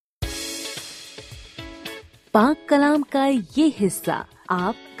पाक कलाम का ये हिस्सा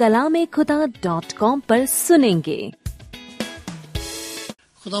आप कलाम-ए-खुदा.com पर सुनेंगे।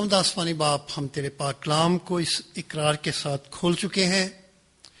 खुदावंद आसमानी बाप, हम तेरे पाक कलाम को इस इकरार के साथ खोल चुके हैं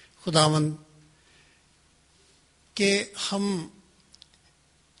खुदावंद कि हम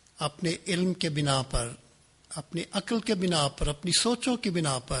अपने इल्म के बिना पर, अपनी अक्ल के बिना पर, अपनी सोचों के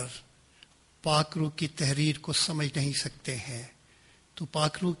बिना पर पाक रूह की तहरीर को समझ नहीं सकते हैं। तो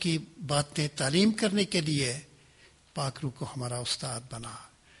पाक रूह की बातें तालीम करने के लिए पाक रूह को हमारा उस्ताद बना।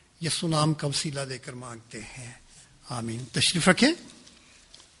 यसु नाम का वसीला देकर मांगते हैं, आमीन। तशरीफ रखें।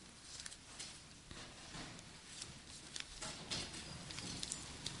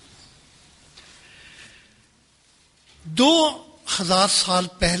 2000 साल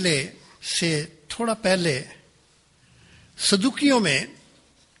पहले से थोड़ा पहले सदुकियों में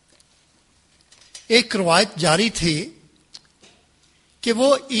एक रवायत जारी थी कि वो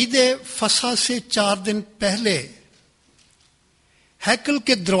ईद फसा से 4 दिन पहले हैकल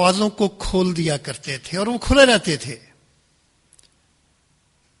के दरवाजों को खोल दिया करते थे और वो खुले रहते थे।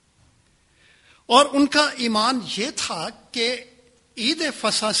 और उनका ईमान ये था कि ईद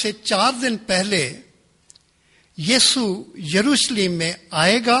फसा से 4 दिन पहले यीशु यरूशलेम में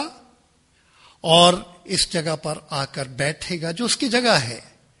आएगा और इस जगह पर आकर बैठेगा जो उसकी जगह है।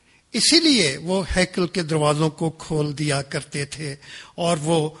 इसीलिए वो हैकल के दरवाजों को खोल दिया करते थे और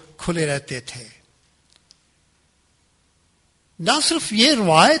वो खुले रहते थे। ना सिर्फ ये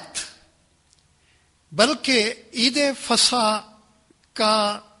रवायत बल्कि ईद फसा का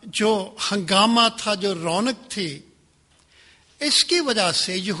जो हंगामा था, जो रौनक थी, इसकी वजह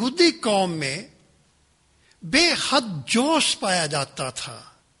से यहूदी कौम में बेहद जोश पाया जाता था।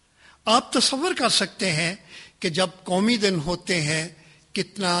 आप तसव्वुर कर सकते हैं कि जब कौमी दिन होते हैं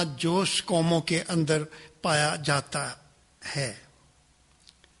कितना जोश कौमों के अंदर पाया जाता है।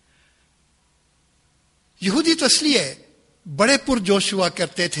 यहूदी तो इसलिए बड़े पुरजोश हुआ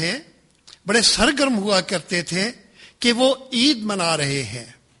करते थे, बड़े सरगर्म हुआ करते थे कि वो ईद मना रहे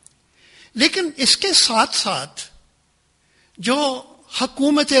हैं। लेकिन इसके साथ साथ जो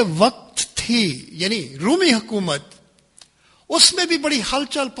हुकूमत वक्त थी, यानी रूमी हुकूमत, उसमें भी बड़ी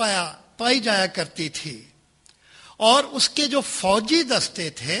हलचल पाई जाया करती थी। और उसके जो फौजी दस्ते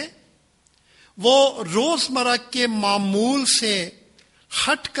थे वो रोजमर्रा के मामूल से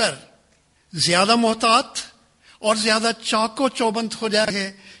हटकर ज्यादा मोहतात और ज्यादा चाको चौबंद हो जाए,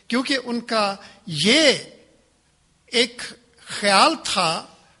 क्योंकि उनका ये एक ख्याल था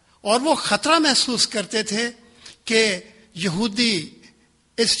और वो खतरा महसूस करते थे कि यहूदी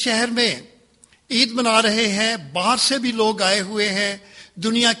इस शहर में ईद मना रहे हैं, बाहर से भी लोग आए हुए हैं,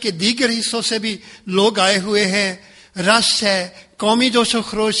 दुनिया के दीगर हिस्सों से भी लोग आए हुए हैं, रश है, कौमी जोशो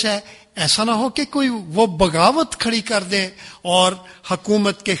खरोश है। ऐसा ना हो कि कोई वो बगावत खड़ी कर दे और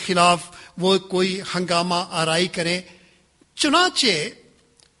हुकूमत के खिलाफ वो कोई हंगामा आराई करे। चुनाचे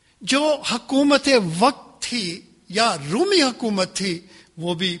जो हुकूमत वक्त थी या रूमी हुकूमत थी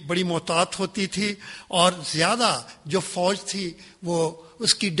वो भी बड़ी मोहतात होती थी और ज्यादा जो फौज थी वो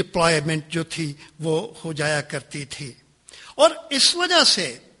उसकी डिप्लॉयमेंट जो थी वो हो जाया करती थी। और इस वजह से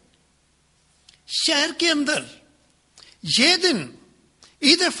शहर के अंदर ये दिन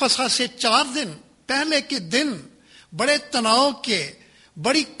ईद फसा से 4 दिन पहले के दिन बड़े तनाव के,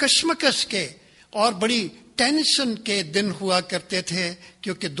 बड़ी कश्मकश के और बड़ी टेंशन के दिन हुआ करते थे,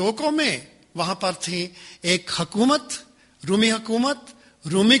 क्योंकि 2 कौमें वहां पर थी। एक हुकूमत,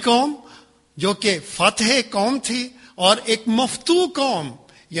 रूमी कौम जो कि फतेह कौम थी, और एक मफ्तू कौम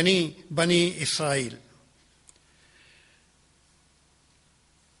यानी बनी इसराइल।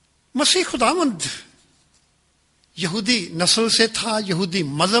 मसीह खुदावंद यहूदी नस्ल से था, यहूदी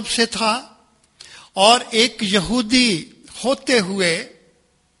मजहब से था, और एक यहूदी होते हुए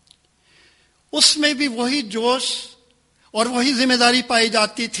उसमें भी वही जोश और वही जिम्मेदारी पाई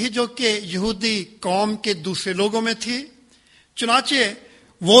जाती थी जो कि यहूदी कौम के दूसरे लोगों में थी। चुनाचे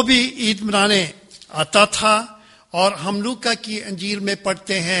वो भी ईद मनाने आता था। और हम लूका की अंजील में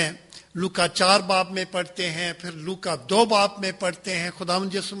पढ़ते हैं, लूका 4 बाब में पढ़ते हैं, फिर लूका 2 बाब में पढ़ते हैं।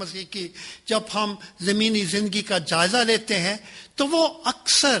 खुदावंद यीशु मसीह की जब हम जमीनी जिंदगी का जायजा लेते हैं तो वो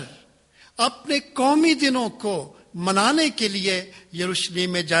अक्सर अपने कौमी दिनों को मनाने के लिए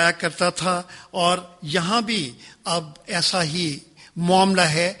यरूशलेम में जाया करता था। और यहां भी अब ऐसा ही मामला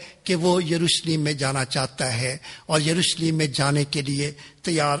है कि वो यरूशलेम में जाना चाहता है और यरूशलेम में जाने के लिए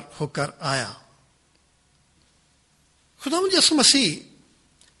तैयार होकर आया। खुदावंद यीशु मसीह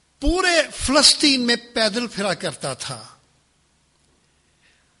पूरे फिलिस्तीन में पैदल फिरा करता था।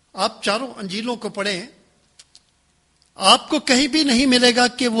 आप चारों अंजीलों को पढ़ें, आपको कहीं भी नहीं मिलेगा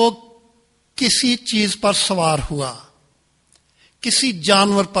कि वो किसी चीज पर सवार हुआ, किसी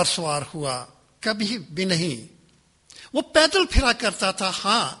जानवर पर सवार हुआ, کبھی بھی نہیں۔ وہ پیدل پھرا کرتا تھا،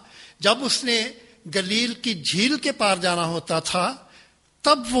 ہاں جب اس نے گلیل کی جھیل کے پار جانا ہوتا تھا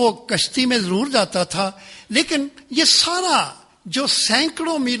تب وہ کشتی میں ضرور جاتا تھا، لیکن یہ سارا جو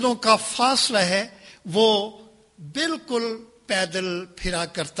سینکڑوں میلوں کا فاصلہ ہے وہ بالکل پیدل پھرا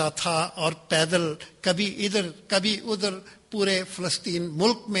کرتا تھا، اور پیدل کبھی ادھر کبھی ادھر پورے فلسطین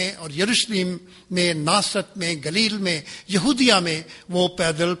ملک میں اور یروشلم میں، ناصرت میں، گلیل میں، یہودیہ میں وہ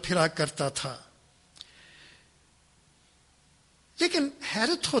پیدل پھرا کرتا تھا۔ لیکن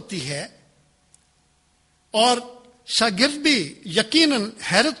حیرت ہوتی ہے، اور شاگرد بھی یقیناً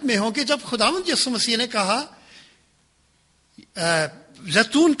حیرت میں ہوں کہ جب خداوند یسوع مسیح نے کہا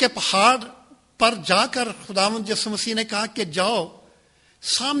زیتون کے پہاڑ پر جا کر، خداوند یسوع مسیح نے کہا کہ جاؤ،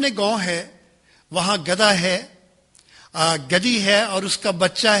 سامنے گاؤں ہے، وہاں گدھا ہے، گدھی ہے اور اس کا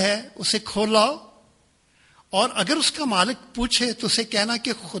بچہ ہے، اسے کھول لاؤ، اور اگر اس کا مالک پوچھے تو اسے کہنا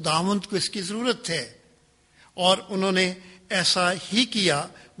کہ خداوند کو اس کی ضرورت ہے۔ اور انہوں نے ایسا ہی کیا،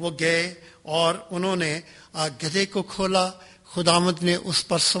 وہ گئے اور انہوں نے گدھے کو کھولا، خداوند نے اس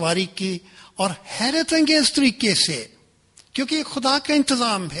پر سواری کی، اور حیرت انگیز طریقے سے، کیونکہ یہ خدا کا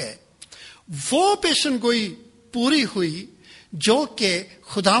انتظام ہے، وہ پیشن گوئی پوری ہوئی جو کہ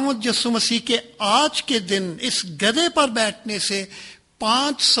خداوند یسوع مسیح کے آج کے دن اس گدھے پر بیٹھنے سے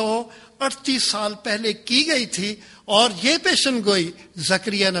 538 سال پہلے کی گئی تھی، اور یہ پیشن گوئی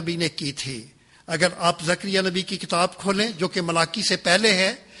زکریا نبی نے کی تھی۔ اگر آپ زکریا نبی کی کتاب کھولیں جو کہ ملاکی سے پہلے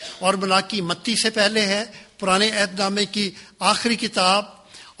ہے، اور ملاکی متی سے پہلے ہے، پرانے عہد نامے کی آخری کتاب،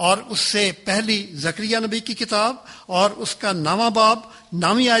 اور اس سے پہلی زکریا نبی کی کتاب، اور اس کا 9واں باب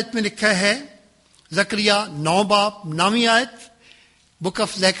 9ویں آیت میں لکھا ہے، زکریا 9 باب 9ویں آیت، بک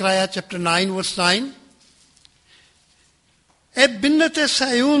آف زکریا چیپٹر 9 ورس 9، اے بنت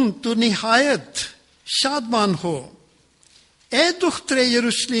سیون تو نہایت شادمان ہو، اے دختر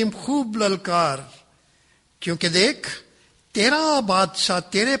یروشلم خوب للکار، کیونکہ دیکھ تیرا بادشاہ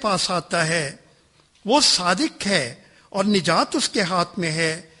تیرے پاس آتا ہے، وہ صادق ہے اور نجات اس کے ہاتھ میں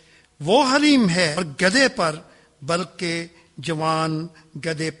ہے، وہ حلیم ہے اور گدھے پر، بلکہ جوان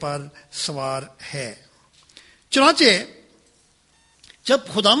گدھے پر سوار ہے۔ چنانچہ جب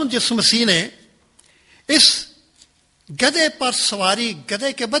خداوند یسوع مسیح نے اس گدھے پر سواری،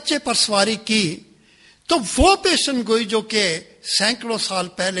 گدھے کے بچے پر سواری کی، تو وہ پیشن گوئی جو کہ سینکڑوں سال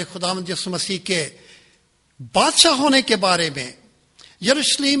پہلے خداوند یسوع مسیح کے بادشاہ ہونے کے بارے میں،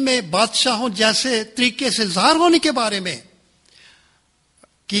 یروشلم میں بادشاہوں جیسے طریقے سے ظاہر ہونے کے بارے میں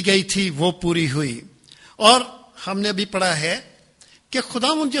کی گئی تھی، وہ پوری ہوئی۔ اور ہم نے بھی پڑھا ہے کہ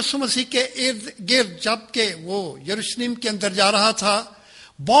خداوند یسوع مسیح کے ارد گرد جب کہ وہ یروشلم کے اندر جا رہا تھا،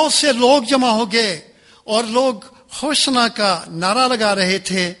 بہت سے لوگ جمع ہو گئے، اور لوگ ہوشنا کا نعرہ لگا رہے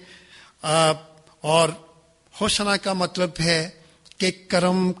تھے، اور ہوشنا کا مطلب ہے کہ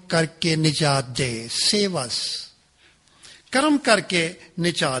کرم کر کے نجات دے، سیوس، کرم کر کے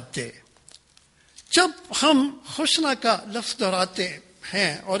نجات دے۔ جب ہم ہوشنا کا لفظ دہراتے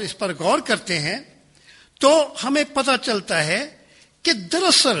ہیں اور اس پر غور کرتے ہیں تو ہمیں پتہ چلتا ہے کہ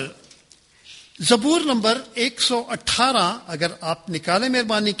دراصل زبور نمبر 118 اگر آپ نکالیں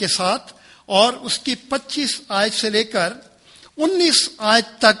مہربانی کے ساتھ، اور اس کی 25 آیت سے لے کر 19 آیت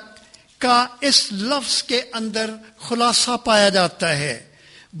تک کا اس لفظ کے اندر خلاصہ پایا جاتا ہے،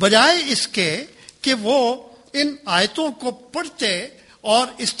 بجائے اس کے کہ وہ ان آیتوں کو پڑھتے اور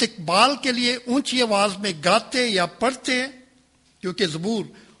استقبال کے لیے اونچی آواز میں گاتے یا پڑھتے، کیونکہ زبور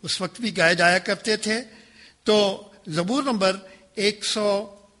اس وقت بھی گائے جایا کرتے تھے۔ تو زبور نمبر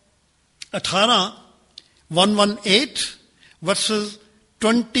 118 118 ورسز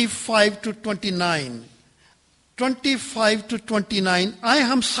 25 to 29 25 to 29، آئے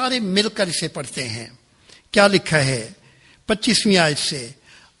ہم سارے مل کر اسے پڑھتے ہیں۔ کیا لکھا ہے 25ویں آیت سے،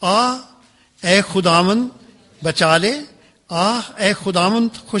 اے خداوند بچا لے، اے خداوند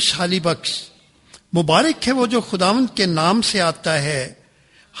خوشحالی بخش، مبارک ہے وہ جو خداوند کے نام سے آتا ہے،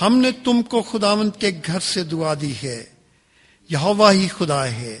 ہم نے تم کو خداوند کے گھر سے دعا دی ہے، یہوہ ہی خدا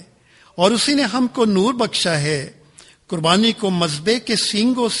ہے اور اسی نے ہم کو نور بخشا ہے، قربانی کو مذبح کے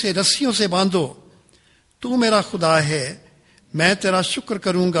سینگوں سے رسیوں سے باندھو، تو میرا خدا ہے میں تیرا شکر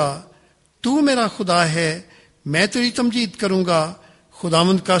کروں گا، تو میرا خدا ہے میں تیری تمجید کروں گا،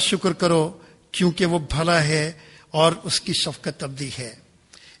 خداوند کا شکر کرو کیونکہ وہ بھلا ہے اور اس کی شفقت ابدی ہے۔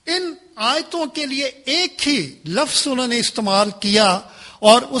 ان آیتوں کے لیے ایک ہی لفظ انہوں نے استعمال کیا،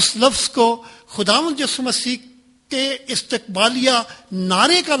 اور اس لفظ کو خداوند یسوع مسیح کے استقبالیہ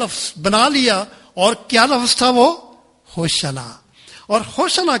نعرے کا لفظ بنا لیا، اور کیا لفظ تھا وہ؟ ہوشنا۔ اور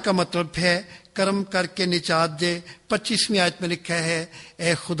ہوشنا کا مطلب ہے کرم کر کے نجات دے۔ 25ویں آیت میں لکھا ہے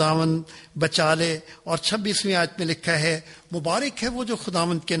اے خداوند بچا لے، اور 26ویں آیت میں لکھا ہے مبارک ہے وہ جو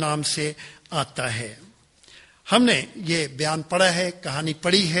خداوند کے نام سے آتا ہے۔ ہم نے یہ بیان پڑھا ہے، کہانی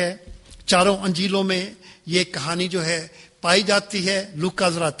پڑھی ہے، چاروں انجیلوں میں یہ کہانی جو ہے پائی جاتی ہے۔ لوکا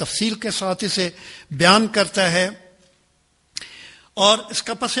ذرا تفصیل کے ساتھ اسے بیان کرتا ہے، اور اس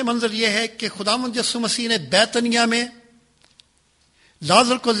کا پس منظر یہ ہے کہ خداوند یسوع مسیح نے بیتنیہ میں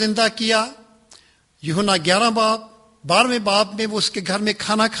لازر کو زندہ کیا۔ یوحنا 12ویں باب میں وہ اس کے گھر میں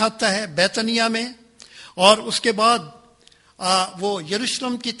کھانا کھاتا ہے بیتنیہ میں، اور اس کے بعد وہ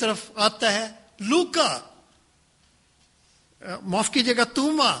یروشلم کی طرف آتا ہے۔ لوکا معاف کیجیے گا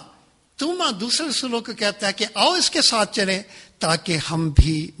توما دوسرے رسولوں کو کہتا ہے کہ آؤ اس کے ساتھ چلیں تاکہ ہم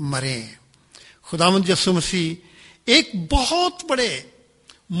بھی مریں۔ خداوند یسوع مسیح ایک بہت بڑے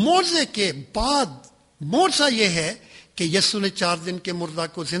معجزے کے بعد، معجزہ یہ ہے کہ یسوع نے 4 دن کے مردہ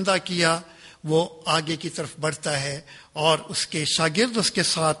کو زندہ کیا، وہ آگے کی طرف بڑھتا ہے اور اس کے شاگرد اس کے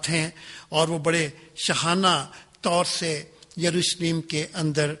ساتھ ہیں، اور وہ بڑے شاہانہ طور سے یروشلم کے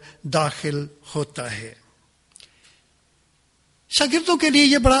اندر داخل ہوتا ہے۔ شاگردوں کے لیے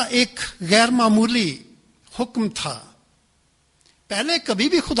یہ بڑا ایک غیر معمولی حکم تھا۔ پہلے کبھی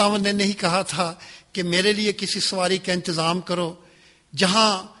بھی خداوند نے نہیں کہا تھا کہ میرے لیے کسی سواری کا انتظام کرو۔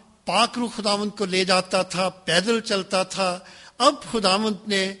 جہاں پاک روح خداوند کو لے جاتا تھا، پیدل چلتا تھا۔ اب خداوند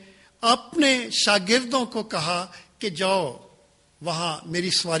نے اپنے شاگردوں کو کہا کہ جاؤ وہاں میری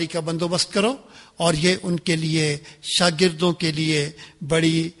سواری کا بندوبست کرو، اور یہ ان کے لیے، شاگردوں کے لیے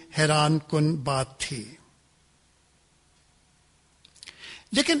بڑی حیران کن بات تھی۔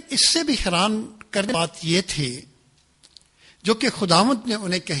 لیکن اس سے بھی حیران کرنے بات یہ تھی جو کہ خداوند نے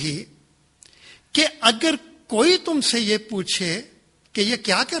انہیں کہی کہ اگر کوئی تم سے یہ پوچھے کہ یہ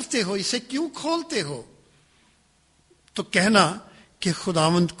کیا کرتے ہو، اسے کیوں کھولتے ہو، تو کہنا کہ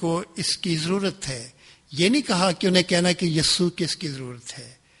خداوند کو اس کی ضرورت ہے۔ یہ نہیں کہا کہ انہیں کہنا کہ یسوع کی اس کی ضرورت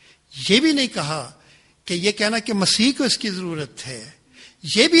ہے، یہ بھی نہیں کہا کہ یہ کہنا کہ مسیح کو اس کی ضرورت ہے،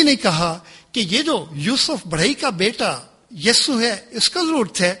 یہ بھی نہیں کہا کہ یہ جو یوسف بڑھئی کا بیٹا یسوع ہے اس کا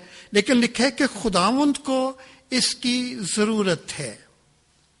ضرورت ہے، لیکن لکھا ہے کہ خداوند کو اس کی ضرورت ہے۔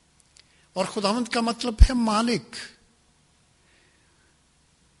 اور خداوند کا مطلب ہے مالک،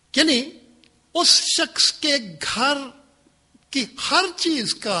 یعنی اس شخص کے گھر کی ہر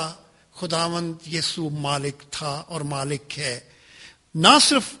چیز کا خداوند یسوع مالک تھا اور مالک ہے۔ نہ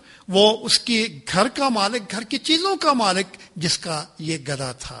صرف وہ اس کی گھر کا مالک، گھر کی چیزوں کا مالک جس کا یہ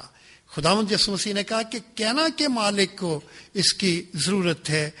گدھا تھا۔ خداوند یسوع مسیح نے کہا کہ کہنا کہ مالک کو اس کی ضرورت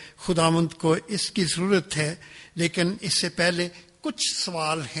ہے، خداوند کو اس کی ضرورت ہے۔ لیکن اس سے پہلے کچھ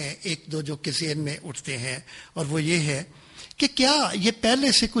سوال ہیں ایک دو جو کہ ذہن میں اٹھتے ہیں، اور وہ یہ ہے کہ کیا یہ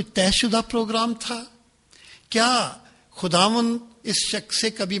پہلے سے کوئی طے شدہ پروگرام تھا؟ کیا خداوند اس شخص سے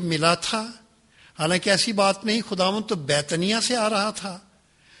کبھی ملا تھا؟ حالانکہ ایسی بات نہیں، خداوند تو بیتنیہ سے آ رہا تھا،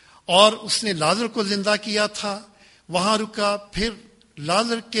 اور اس نے لازر کو زندہ کیا تھا، وہاں رکا، پھر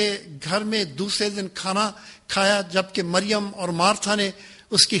لازر کے گھر میں دوسرے دن کھانا کھایا، جبکہ مریم اور مارتھا نے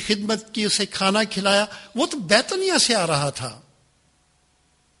اس کی خدمت کی، اسے کھانا کھلایا۔ وہ تو بیتنیہ سے آ رہا تھا،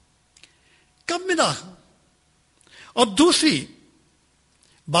 کب ملا؟ اور دوسری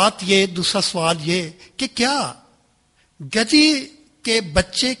بات یہ، دوسرا سوال یہ کہ کیا گدھی کے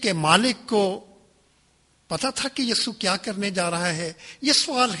بچے کے مالک کو پتا تھا کہ یسوع کیا کرنے جا رہا ہے؟ یہ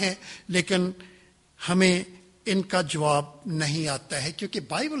سوال ہے، لیکن ہمیں ان کا جواب نہیں آتا ہے، کیونکہ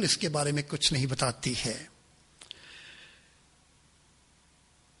بائبل اس کے بارے میں کچھ نہیں بتاتی ہے۔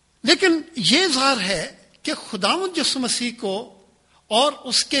 لیکن یہ ظاہر ہے کہ خداوند یسوع مسیح کو اور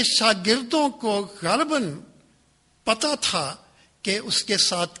اس کے شاگردوں کو غالباً پتا تھا کہ اس کے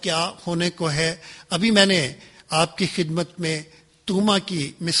ساتھ کیا ہونے کو ہے۔ ابھی میں نے آپ کی خدمت میں توما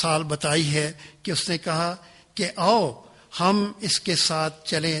کی مثال بتائی ہے کہ اس نے کہا کہ آؤ ہم اس کے ساتھ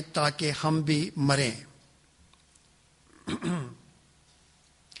چلیں تاکہ ہم بھی مریں۔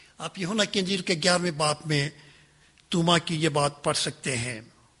 آپ یوحنا کی انجیل کے 11ویں باب میں توما کی یہ بات پڑھ سکتے ہیں۔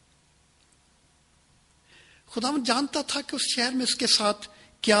 خداوند جانتا تھا کہ اس شہر میں اس کے ساتھ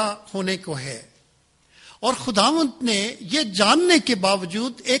کیا ہونے کو ہے، اور خداوند نے یہ جاننے کے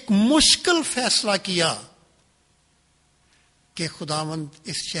باوجود ایک مشکل فیصلہ کیا کہ خداوند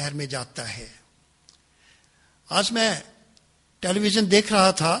اس شہر میں جاتا ہے۔ آج میں ٹیلی ویژن دیکھ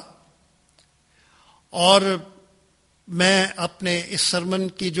رہا تھا اور میں اپنے اس سرمن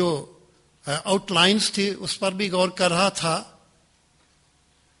کی جو آؤٹ لائنز تھی اس پر بھی غور کر رہا تھا،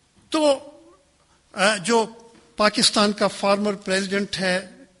 تو جو پاکستان کا فارمر پریزیڈنٹ ہے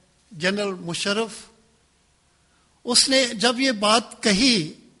جنرل مشرف، اس نے جب یہ بات کہی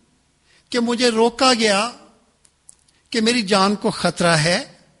کہ مجھے روکا گیا کہ میری جان کو خطرہ ہے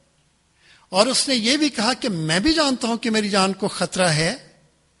اور اس نے یہ بھی کہا کہ میں بھی جانتا ہوں کہ میری جان کو خطرہ ہے،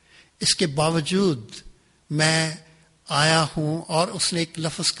 اس کے باوجود میں آیا ہوں. اور اس نے ایک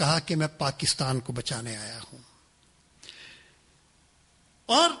لفظ کہا کہ میں پاکستان کو بچانے آیا ہوں.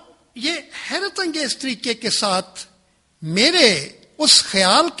 اور یہ حیرت انگیز طریقے کے ساتھ میرے اس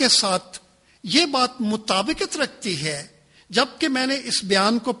خیال کے ساتھ یہ بات مطابقت رکھتی ہے، جبکہ میں نے اس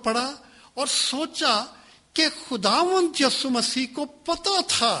بیان کو پڑھا اور سوچا کہ خداوند یسوع مسیح کو پتا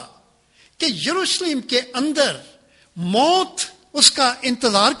تھا کہ یروشلم کے اندر موت اس کا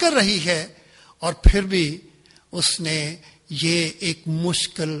انتظار کر رہی ہے، اور پھر بھی اس نے یہ ایک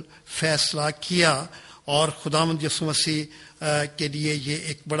مشکل فیصلہ کیا. اور خداوند یسوع مسیح کے لیے یہ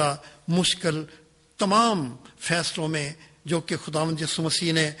ایک بڑا مشکل تمام فیصلوں میں جو کہ خداوند یسوع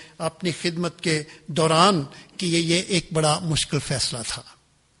مسیح نے اپنی خدمت کے دوران کیے، یہ ایک بڑا مشکل فیصلہ تھا.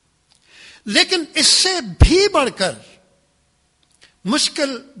 لیکن اس سے بھی بڑھ کر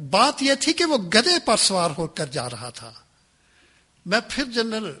مشکل بات یہ تھی کہ وہ گدھے پر سوار ہو کر جا رہا تھا. میں پھر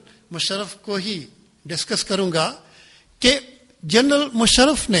جنرل مشرف کو ہی ڈسکس کروں گا کہ جنرل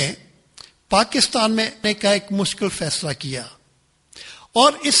مشرف نے پاکستان میں کا ایک مشکل فیصلہ کیا،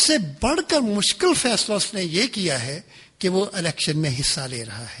 اور اس سے بڑھ کر مشکل فیصلہ اس نے یہ کیا ہے کہ وہ الیکشن میں حصہ لے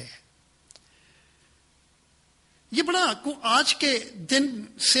رہا ہے. یہ بڑا آج کے دن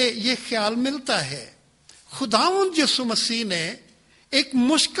سے یہ خیال ملتا ہے، خداوند یسوع مسیح نے ایک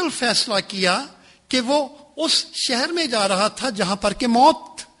مشکل فیصلہ کیا کہ وہ اس شہر میں جا رہا تھا جہاں پر کہ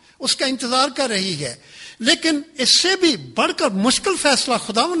موت اس کا انتظار کر رہی ہے. لیکن اس سے بھی بڑھ کر مشکل فیصلہ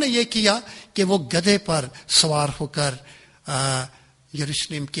خداوند نے یہ کیا کہ وہ گدھے پر سوار ہو کر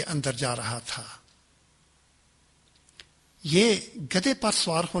یروشلم کے اندر جا رہا تھا. یہ گدھے پر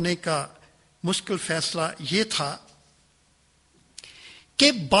سوار ہونے کا مشکل فیصلہ یہ تھا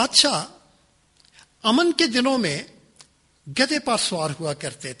کہ بادشاہ امن کے دنوں میں گدھے پر سوار ہوا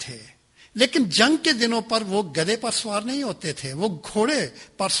کرتے تھے، لیکن جنگ کے دنوں پر وہ گدھے پر سوار نہیں ہوتے تھے، وہ گھوڑے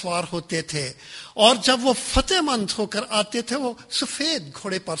پر سوار ہوتے تھے. اور جب وہ فتح مند ہو کر آتے تھے وہ سفید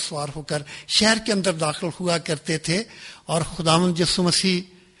گھوڑے پر سوار ہو کر شہر کے اندر داخل ہوا کرتے تھے. اور خداوند یسوع مسیح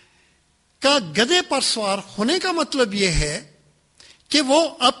کا گدھے پر سوار ہونے کا مطلب یہ ہے کہ وہ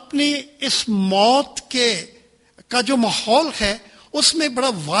اپنی اس موت کا جو ماحول ہے اس میں بڑا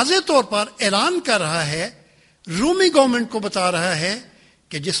واضح طور پر اعلان کر رہا ہے، رومی گورنمنٹ کو بتا رہا ہے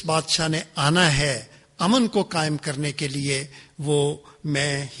کہ جس بادشاہ نے آنا ہے امن کو قائم کرنے کے لیے وہ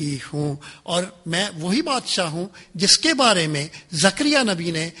میں ہی ہوں. اور میں وہی بادشاہ ہوں جس کے بارے میں زکریا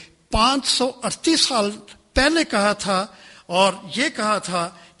نبی نے 538 سال پہلے کہا تھا، اور یہ کہا تھا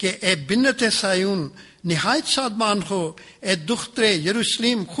کہ اے بنت سیون نہایت شادمان ہو، اے دختر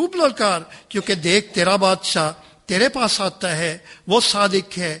یروشلم خوب للکار، کیونکہ دیکھ تیرا بادشاہ تیرے پاس آتا ہے، وہ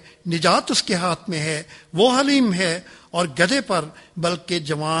صادق ہے، نجات اس کے ہاتھ میں ہے، وہ حلیم ہے، اور گدھے پر بلکہ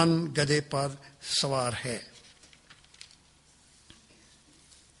جوان گدھے پر سوار ہے.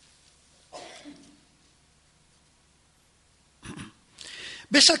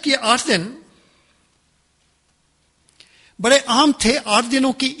 بے شک یہ 8 دن بڑے عام تھے. 8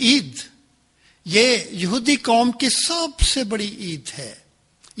 دنوں کی عید یہ یہودی قوم کی سب سے بڑی عید ہے.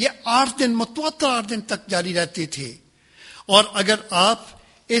 یہ 8 دن متواتر 8 دن تک جاری رہتی تھی. اور اگر آپ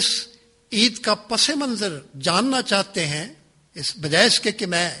اس عید کا پس منظر جاننا چاہتے ہیں، اس بجائے اس کے کہ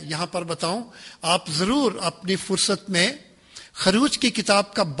میں یہاں پر بتاؤں، آپ ضرور اپنی فرصت میں خروج کی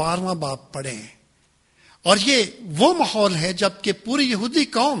کتاب کا 12واں باب پڑھیں. اور یہ وہ ماحول ہے جب کہ پوری یہودی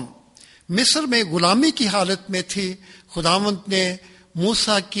قوم مصر میں غلامی کی حالت میں تھی. خداوند نے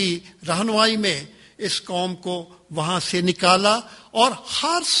موسیٰ کی رہنمائی میں اس قوم کو وہاں سے نکالا، اور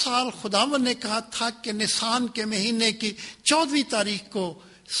ہر سال خداوند نے کہا تھا کہ نسان کے مہینے کی 14ویں تاریخ کو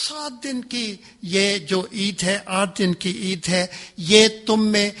 7 دن کی یہ جو عید ہے، 8 دن کی عید ہے، یہ تم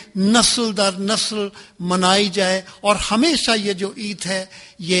میں نسل در نسل منائی جائے، اور ہمیشہ یہ جو عید ہے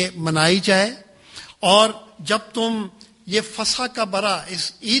یہ منائی جائے. اور جب تم یہ فسح کا برا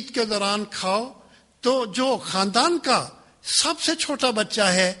اس عید کے دوران کھاؤ تو جو خاندان کا سب سے چھوٹا بچہ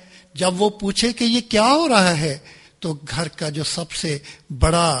ہے جب وہ پوچھے کہ یہ کیا ہو رہا ہے تو گھر کا جو سب سے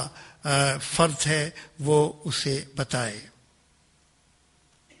بڑا فرد ہے وہ اسے بتائے.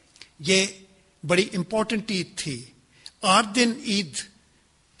 یہ بڑی امپورٹنٹ عید تھی. 8 دن عید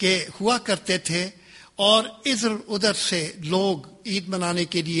کے ہوا کرتے تھے، اور ادھر ادھر سے لوگ عید منانے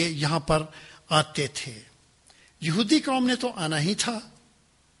کے لیے یہاں پر آتے تھے. یہودی قوم نے تو آنا ہی تھا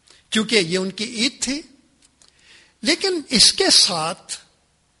کیونکہ یہ ان کی عید تھی. لیکن اس کے ساتھ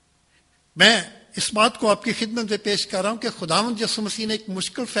میں اس بات کو آپ کی خدمت میں پیش کر رہا ہوں کہ خداوند یسوع مسیح نے ایک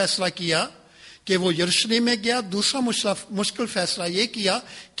مشکل فیصلہ کیا کہ وہ یروشلم میں گیا. دوسرا مشکل فیصلہ یہ کیا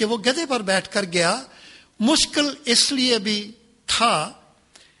کہ وہ گدھے پر بیٹھ کر گیا. مشکل اس لیے بھی تھا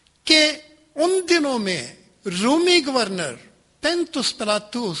کہ ان دنوں میں رومی گورنر پینتوس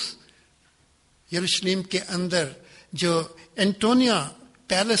پلاطوس یروشلم کے اندر جو انٹونیا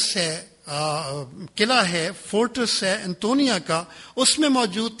پیلس ہے، قلعہ ہے، فورٹریس ہے انطونیا کا، اس میں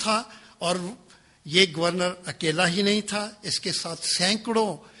موجود تھا. اور یہ گورنر اکیلا ہی نہیں تھا، اس کے ساتھ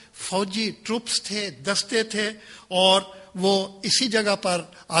سینکڑوں فوجی ٹروپس تھے، دستے تھے، اور وہ اسی جگہ پر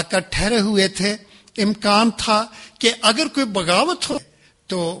آ کر ٹھہرے ہوئے تھے. امکان تھا کہ اگر کوئی بغاوت ہو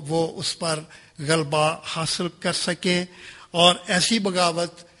تو وہ اس پر غلبہ حاصل کر سکیں، اور ایسی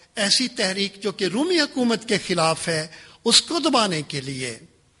بغاوت، ایسی تحریک جو کہ رومی حکومت کے خلاف ہے، اس کو دبانے کے لیے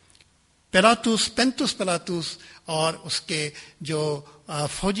پینتوس پلاطوس اور اس کے جو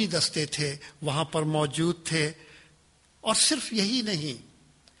فوجی دستے تھے وہاں پر موجود تھے. اور صرف یہی نہیں،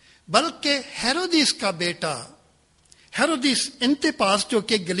 بلکہ ہیرودیس کا بیٹا ہیرودیس انتپاس، جو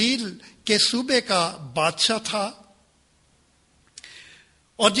کہ گلیل کے صوبے کا بادشاہ تھا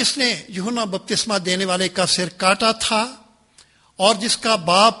اور جس نے یوحنا بپتسمہ دینے والے کا سر کاٹا تھا، اور جس کا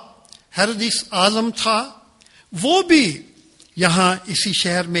باپ ہیرودیس اعظم تھا، وہ بھی یہاں اسی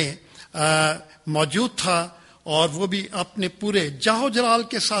شہر میں موجود تھا، اور وہ بھی اپنے پورے جاہ و جلال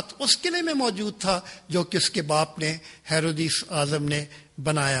کے ساتھ اس قلعے میں موجود تھا جو کہ اس کے باپ نے، ہیرودیس اعظم نے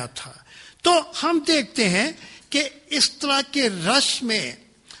بنایا تھا. تو ہم دیکھتے ہیں کہ اس طرح کے رش میں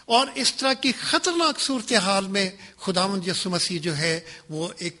اور اس طرح کی خطرناک صورتحال میں خداوند یسوع مسیح جو ہے وہ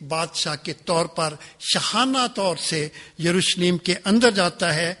ایک بادشاہ کے طور پر شاہانہ طور سے یروشلم کے اندر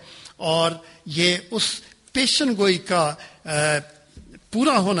جاتا ہے، اور یہ اس پیشن گوئی کا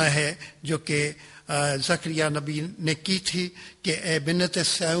پورا ہونا ہے جو کہ زکریا نبی نے کی تھی کہ اے بنت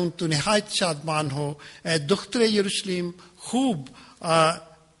سیون تو نہایت شادمان ہو، اے دختر یروشلم خوب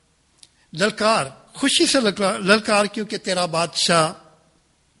للکار، خوشی سے للکار، کیونکہ تیرا بادشاہ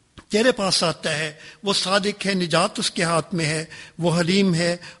تیرے پاس آتا ہے. وہ صادق ہے، نجات اس کے ہاتھ میں ہے، وہ حلیم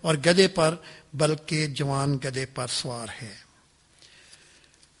ہے اور گدھے پر، بلکہ جوان گدھے پر سوار ہے.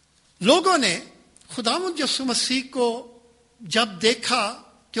 لوگوں نے خداوند یسوع مسیح کو جب دیکھا،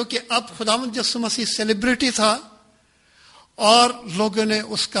 کیونکہ اب خداوند یسوع مسیح سیلیبریٹی تھا، اور لوگوں نے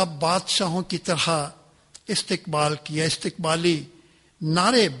اس کا بادشاہوں کی طرح استقبال کیا، استقبالی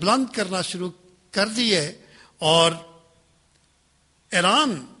نعرے بلند کرنا شروع کر دیے، اور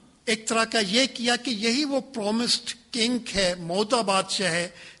اعلان ایک طرح کا یہ کیا کہ یہی وہ پرومسڈ کنگ ہے، موعودہ بادشاہ ہے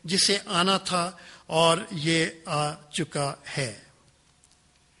جسے آنا تھا، اور یہ آ چکا ہے.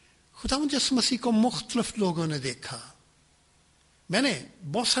 خداوند یسوع مسیح کو مختلف لوگوں نے دیکھا. میں نے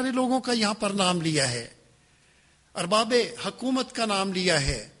بہت سارے لوگوں کا یہاں پر نام لیا ہے، ارباب حکومت کا نام لیا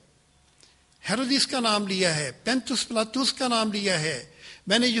ہے، ہیرودیس کا نام لیا ہے، پینتوس پلاطوس کا نام لیا ہے،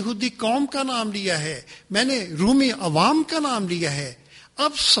 میں نے یہودی قوم کا نام لیا ہے، میں نے رومی عوام کا نام لیا ہے.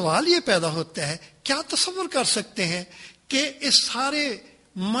 اب سوال یہ پیدا ہوتا ہے، کیا تصور کر سکتے ہیں کہ اس سارے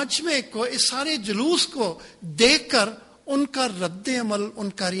مجمع کو، اس سارے جلوس کو دیکھ کر ان کا رد عمل، ان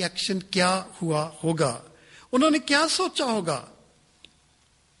کا ریاکشن کیا ہوا ہوگا؟ انہوں نے کیا سوچا ہوگا؟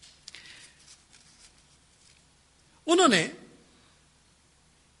 انہوں نے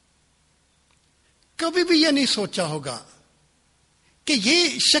کبھی بھی یہ نہیں سوچا ہوگا کہ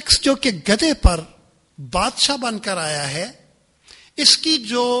یہ شخص جو کہ گدھے پر بادشاہ بن کر آیا ہے، اس کی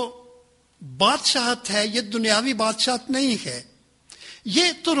جو بادشاہت ہے یہ دنیاوی بادشاہت نہیں ہے،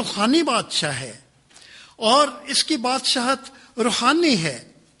 یہ تو روحانی بادشاہ ہے، اور اس کی بادشاہت روحانی ہے.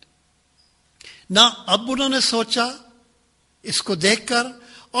 نہ اب انہوں نے سوچا اس کو دیکھ کر،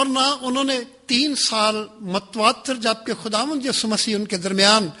 اور نہ انہوں نے 3 سال متواتر جبکہ خداوند یسوع مسیح ان کے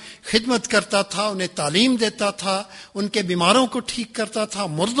درمیان خدمت کرتا تھا، انہیں تعلیم دیتا تھا، ان کے بیماروں کو ٹھیک کرتا تھا،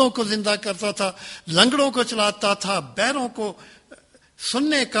 مردوں کو زندہ کرتا تھا، لنگڑوں کو چلاتا تھا، بہروں کو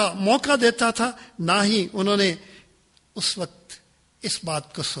سننے کا موقع دیتا تھا، نہ ہی انہوں نے اس وقت اس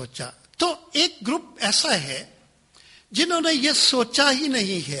بات کو سوچا. تو ایک گروپ ایسا ہے جنہوں نے یہ سوچا ہی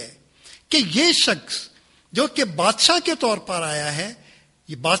نہیں ہے کہ یہ شخص جو کہ بادشاہ کے طور پر آیا ہے،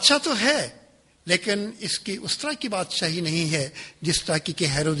 یہ بادشاہ تو ہے لیکن اس کی اس طرح کی بادشاہی نہیں ہے جس طرح کی کہ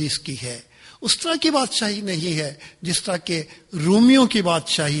ہیرودیس کی ہے، اس طرح کی بادشاہی نہیں ہے جس طرح کہ رومیوں کی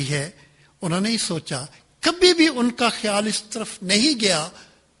بادشاہی ہے. انہوں نے ہی سوچا، کبھی بھی ان کا خیال اس طرف نہیں گیا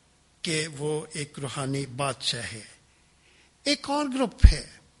کہ وہ ایک روحانی بادشاہ ہے. ایک اور گروپ ہے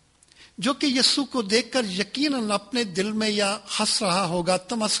جو کہ یسوع کو دیکھ کر یقیناً اپنے دل میں یا ہنس رہا ہوگا،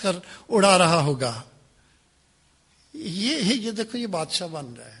 تمسخر اڑا رہا ہوگا. یہ دیکھو، یہ بادشاہ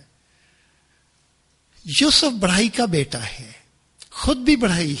بن رہا ہے. یوسف بڑھائی کا بیٹا ہے، خود بھی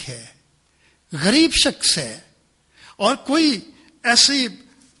بڑھائی ہے، غریب شخص ہے، اور کوئی ایسی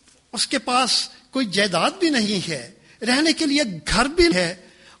اس کے پاس کوئی جائیداد بھی نہیں ہے، رہنے کے لیے گھر بھی ہے،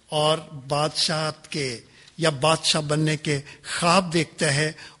 اور بادشاہت کے یا بادشاہ بننے کے خواب دیکھتا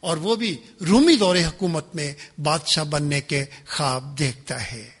ہے، اور وہ بھی رومی دور حکومت میں بادشاہ بننے کے خواب دیکھتا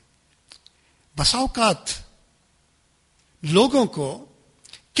ہے۔ بسا اوقات لوگوں کو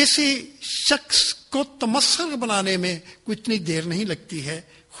کسی شخص کو تمثل بنانے میں کوئی اتنی دیر نہیں لگتی ہے،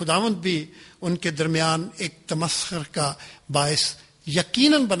 خداوند بھی ان کے درمیان ایک تمثل کا باعث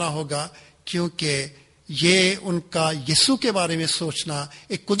یقیناً بنا ہوگا، کیونکہ یہ ان کا یسوع کے بارے میں سوچنا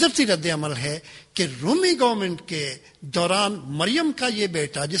ایک قدرتی رد عمل ہے کہ رومی گورنمنٹ کے دوران مریم کا یہ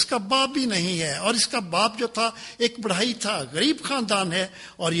بیٹا جس کا باپ بھی نہیں ہے، اور اس کا باپ جو تھا ایک بڑھائی تھا، غریب خاندان ہے،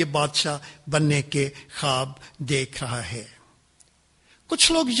 اور یہ بادشاہ بننے کے خواب دیکھ رہا ہے۔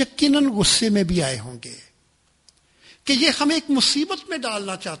 کچھ لوگ یقیناً غصے میں بھی آئے ہوں گے کہ یہ ہمیں ایک مصیبت میں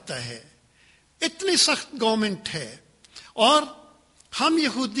ڈالنا چاہتا ہے، اتنی سخت گورنمنٹ ہے، اور ہم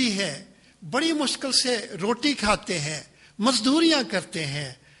یہودی ہیں، بڑی مشکل سے روٹی کھاتے ہیں، مزدوریاں کرتے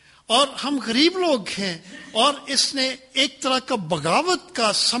ہیں، اور ہم غریب لوگ ہیں، اور اس نے ایک طرح کا بغاوت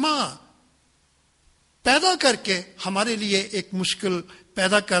کا سما پیدا کر کے ہمارے لیے ایک مشکل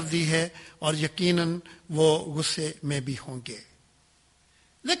پیدا کر دی ہے، اور یقیناً وہ غصے میں بھی ہوں گے۔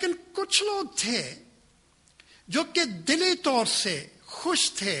 لیکن کچھ لوگ تھے جو کہ دلی طور سے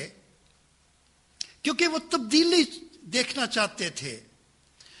خوش تھے، کیونکہ وہ تبدیلی دیکھنا چاہتے تھے۔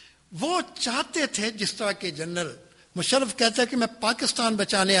 وہ چاہتے تھے، جس طرح کہ جنرل مشرف کہتا ہے کہ میں پاکستان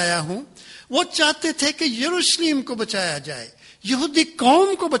بچانے آیا ہوں، وہ چاہتے تھے کہ یروشلم کو بچایا جائے، یہودی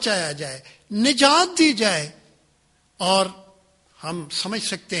قوم کو بچایا جائے، نجات دی جائے۔ اور ہم سمجھ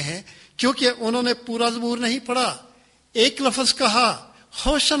سکتے ہیں کیونکہ انہوں نے پورا زبور نہیں پڑھا، ایک لفظ کہا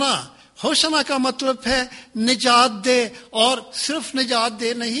ہوشنا۔ ہوشنا کا مطلب ہے نجات دے، اور صرف نجات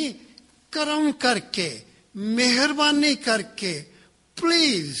دے نہیں، کرم کر کے، مہربانی کر کے،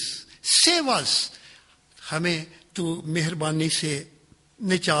 پلیز سیو اس، ہمیں تو مہربانی سے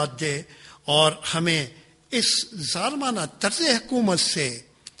نجات دے، اور ہمیں اس ظالمانہ طرز حکومت سے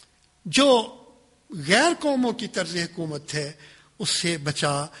جو غیر قوموں کی طرز حکومت ہے اس سے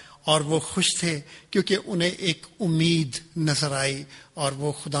بچا۔ اور وہ خوش تھے کیونکہ انہیں ایک امید نظر آئی، اور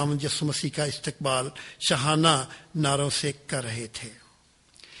وہ خداوند یسوع مسیح کا استقبال شاہانہ نعروں سے کر رہے تھے۔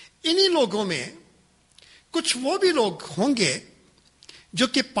 انہی لوگوں میں کچھ وہ بھی لوگ ہوں گے جو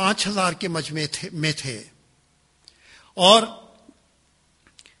کہ 5000 کے مجمع میں تھے، اور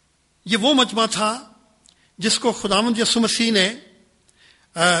یہ وہ مجمع تھا جس کو خداوند یسوع مسیح نے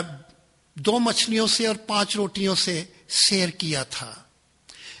 2 مچھلیوں سے اور 5 روٹیوں سے سیر کیا تھا۔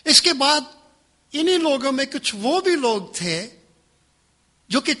 اس کے بعد انہی لوگوں میں کچھ وہ بھی لوگ تھے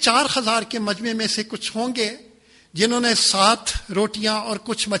جو کہ 4000 کے مجمع میں سے کچھ ہوں گے جنہوں نے 7 روٹیاں اور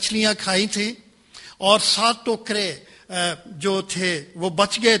کچھ مچھلیاں کھائی تھیں، اور 7 ٹوکرے جو تھے وہ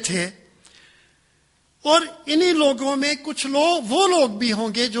بچ گئے تھے۔ اور انہی لوگوں میں کچھ وہ لوگ بھی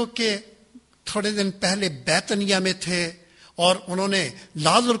ہوں گے جو کہ تھوڑے دن پہلے بیتنیہ میں تھے، اور انہوں نے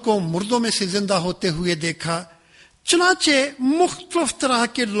لازر کو مردوں میں سے زندہ ہوتے ہوئے دیکھا۔ چنانچہ مختلف طرح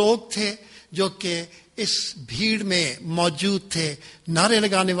کے لوگ تھے جو کہ اس بھیڑ میں موجود تھے، نعرے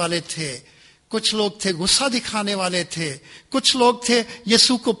لگانے والے تھے، کچھ لوگ تھے غصہ دکھانے والے تھے، کچھ لوگ تھے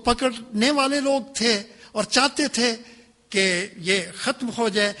یسوع کو پکڑنے والے لوگ تھے اور چاہتے تھے کہ یہ ختم ہو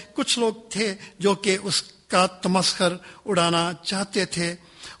جائے، کچھ لوگ تھے جو کہ اس کا تمسخر اڑانا چاہتے تھے،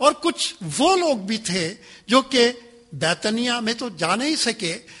 اور کچھ وہ لوگ بھی تھے جو کہ بیتنیہ میں تو جا نہیں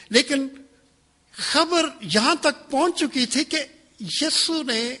سکے، لیکن خبر یہاں تک پہنچ چکی تھی کہ یسوع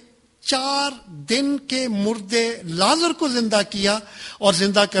نے 4 دن کے مردے لازر کو زندہ کیا، اور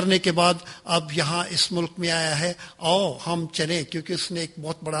زندہ کرنے کے بعد اب یہاں اس ملک میں آیا ہے، آؤ ہم چلیں، کیونکہ اس نے ایک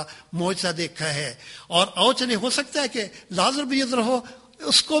بہت بڑا معجزہ دیکھا ہے، اور آؤ چلیں۔ ہو سکتا ہے کہ لازر بھی ادھر ہو،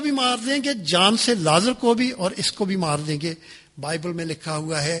 اس کو بھی مار دیں گے جان سے، لازر کو بھی اور اس کو بھی مار دیں گے۔ بائبل میں لکھا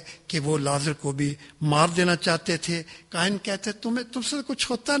ہوا ہے کہ وہ لازر کو بھی مار دینا چاہتے تھے۔ کاہن کہتے تم سے کچھ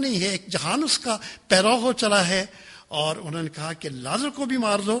ہوتا نہیں ہے، ایک جہان اس کا پیرو ہو چلا ہے، اور انہوں نے کہا کہ لازر کو بھی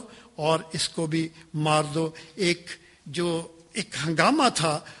مار دو اور اس کو بھی مار دو۔ ایک ہنگامہ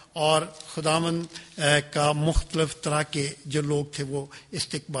تھا، اور خداوند کا مختلف طرح کے جو لوگ تھے وہ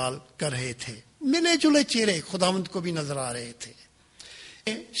استقبال کر رہے تھے۔ ملے جلے چہرے خداوند کو بھی نظر آ رہے تھے۔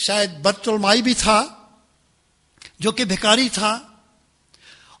 شاید برتلمائی بھی تھا جو کہ بھکاری تھا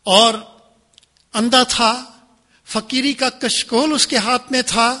اور اندھا تھا، فقیری کا کشکول اس کے ہاتھ میں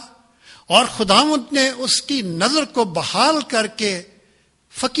تھا، اور خداوند نے اس کی نظر کو بحال کر کے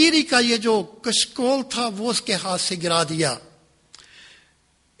فقیری کا یہ جو کشکول تھا وہ اس کے ہاتھ سے گرا دیا۔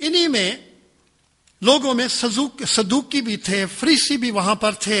 انہی میں لوگوں میں صدوقی بھی تھے، فریسی بھی وہاں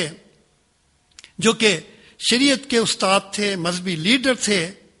پر تھے، جو کہ شریعت کے استاد تھے، مذہبی لیڈر تھے،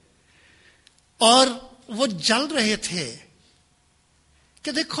 اور وہ جل رہے تھے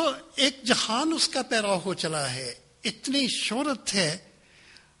کہ دیکھو ایک جہان اس کا پیرا ہو چلا ہے، اتنی شہرت ہے،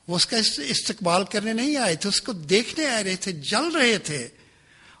 وہ اس کا استقبال کرنے نہیں آئے تھے، اس کو دیکھنے آئے رہے تھے، جل رہے تھے،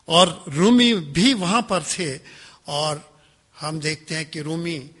 اور رومی بھی وہاں پر تھے. اور ہم دیکھتے ہیں کہ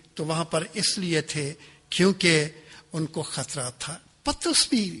رومی تو وہاں پر اس لیے تھے کیونکہ ان کو خطرہ تھا. پترس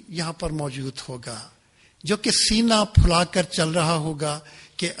بھی یہاں پر موجود ہوگا جو کہ سینہ پھلا کر چل رہا ہوگا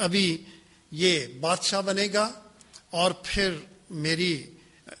کہ ابھی یہ بادشاہ بنے گا اور پھر میری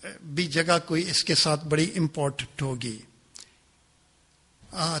بھی جگہ کوئی اس کے ساتھ بڑی امپورٹنٹ ہوگی.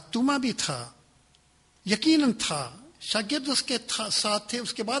 توما بھی تھا، یقیناً تھا، شاگرد اس کے ساتھ تھے،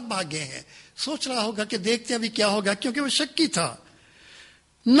 اس کے بعد بھاگے ہیں. سوچ رہا ہوگا کہ دیکھتے ابھی کیا ہوگا، کیونکہ وہ شکی تھا.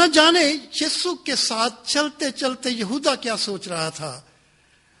 نہ جانے یسوع کے ساتھ چلتے چلتے یہودا کیا سوچ رہا تھا،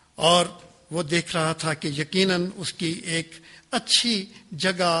 اور وہ دیکھ رہا تھا کہ یقیناً اس کی ایک اچھی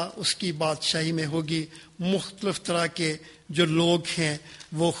جگہ اس کی بادشاہی میں ہوگی. مختلف طرح کے جو لوگ ہیں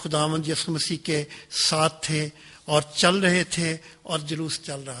وہ خداوند یسوع مسیح کے ساتھ تھے اور چل رہے تھے اور جلوس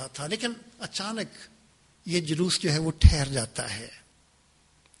چل رہا تھا. لیکن اچانک یہ جلوس جو ہے وہ ٹھہر جاتا ہے.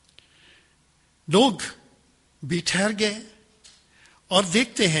 لوگ بھی ٹھہر گئے اور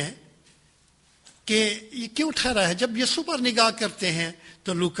دیکھتے ہیں کہ یہ کیوں ٹھہرا ہے. جب یسوع پر نگاہ کرتے ہیں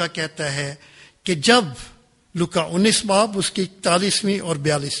تو لوکا کہتا ہے کہ جب لوکا 19 باب اس کی 41ویں اور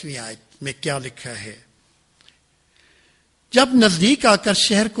 42ویں آیت میں کیا لکھا ہے، جب نزدیک آ کر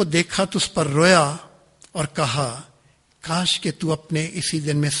شہر کو دیکھا تو اس پر رویا اور کہا کاش کہ تو اپنے اسی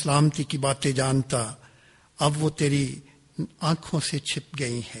دن میں سلامتی کی باتیں جانتا، اب وہ تیری آنکھوں سے چھپ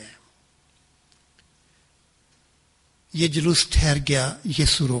گئی ہیں. یہ جلوس ٹھہر گیا،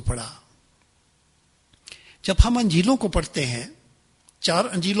 یسوع رو پڑا. جب ہم انجیلوں کو پڑھتے ہیں، 4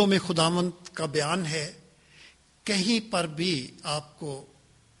 انجیلوں میں خداوند کا بیان ہے، کہیں پر بھی آپ کو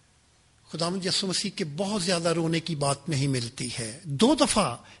خداوند یسوع مسیح کے بہت زیادہ رونے کی بات نہیں ملتی ہے. 2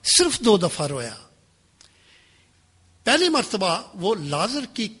 دفعہ، صرف 2 دفعہ رویا. پہلی مرتبہ وہ لازر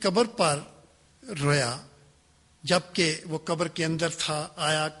کی قبر پر رویا، جبکہ وہ قبر کے اندر تھا،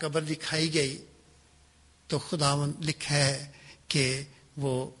 آیا، قبر دکھائی گئی تو خداوند لکھا ہے کہ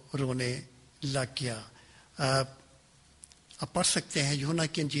وہ رونے لگ گیا. آپ پڑھ سکتے ہیں یوحنا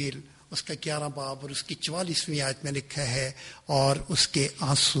کی انجیل اس کا 11 باب اور اس کی 44ویں آیت میں لکھا ہے، اور اس کے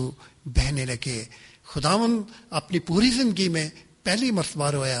آنسو بہنے لگے. خداوند اپنی پوری زندگی میں پہلی مرتبہ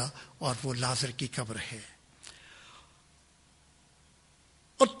رویا اور وہ لازر کی قبر ہے.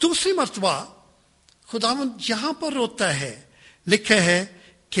 اور دوسری مرتبہ خداوند یہاں پر روتا ہے، لکھا ہے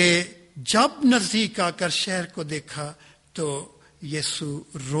کہ جب نزدیک آ کر شہر کو دیکھا تو یسوع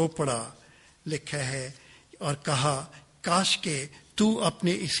رو پڑا، لکھا ہے، اور کہا کاش کہ تو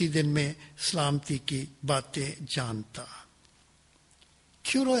اپنے اسی دن میں سلامتی کی باتیں جانتا.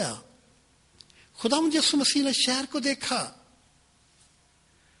 کیوں رویا؟ خداوند یسوع مسیح نے شہر کو دیکھا.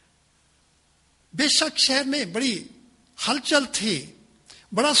 بے شک شہر میں بڑی ہلچل تھی،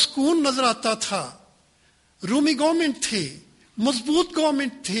 بڑا سکون نظر آتا تھا، رومی گورنمنٹ تھی، مضبوط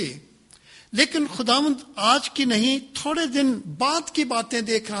گورنمنٹ تھی. لیکن خداوند آج کی نہیں، تھوڑے دن بعد کی باتیں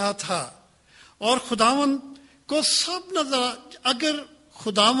دیکھ رہا تھا، اور خداوند کو سب نظر، اگر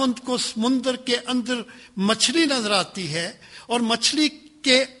خداوند کو سمندر کے اندر مچھلی نظر آتی ہے اور مچھلی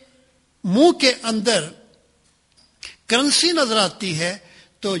کے منہ کے اندر کرنسی نظر آتی ہے،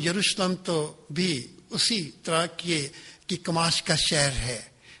 تو یروشلم تو بھی اسی طرح کی کماش کا شہر ہے.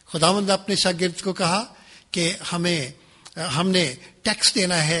 خداوند نے اپنے شاگرد کو کہا کہ ہم نے ٹیکس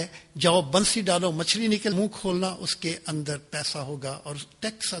دینا ہے، جاؤ بنسی ڈالو، مچھلی نکل، منہ کھولنا، اس کے اندر پیسہ ہوگا اور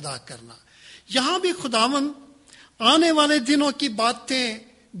ٹیکس ادا کرنا. یہاں بھی خداوند آنے والے دنوں کی باتیں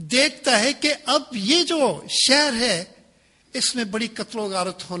دیکھتا ہے کہ اب یہ جو شہر ہے اس میں بڑی قتل و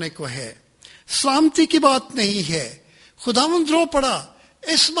غارت ہونے کو ہے، سلامتی کی بات نہیں ہے. خداوند رو پڑا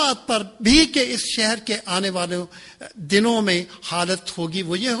اس بات پر بھی کہ اس شہر کے آنے والے دنوں میں حالت ہوگی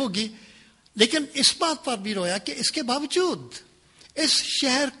وہ یہ ہوگی، لیکن اس بات پر بھی رویا کہ اس کے باوجود اس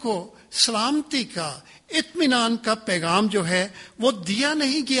شہر کو سلامتی کا، اطمینان کا پیغام جو ہے وہ دیا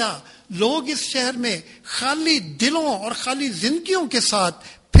نہیں گیا. لوگ اس شہر میں خالی دلوں اور خالی زندگیوں کے ساتھ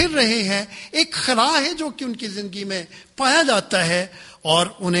پھر رہے ہیں. ایک خلا ہے جو کہ ان کی زندگی میں پایا جاتا ہے، اور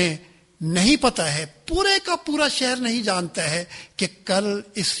انہیں نہیں پتا ہے، پورے کا پورا شہر نہیں جانتا ہے کہ کل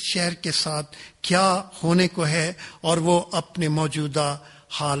اس شہر کے ساتھ کیا ہونے کو ہے، اور وہ اپنے موجودہ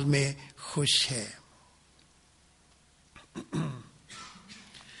حال میں خوش ہے.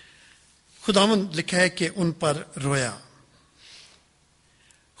 خداوند لکھا ہے کہ ان پر رویا.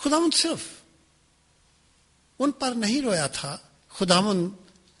 خداوند صرف ان پر نہیں رویا تھا، خداوند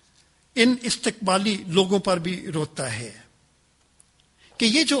ان استقبالی لوگوں پر بھی روتا ہے کہ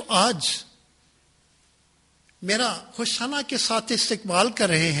یہ جو آج میرا خوشانہ کے ساتھ استقبال کر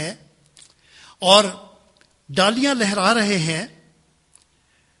رہے ہیں اور ڈالیاں لہرا رہے ہیں،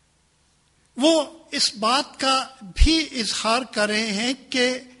 وہ اس بات کا بھی اظہار کر رہے ہیں کہ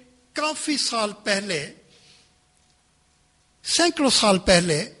کافی سال پہلے، سینکڑوں سال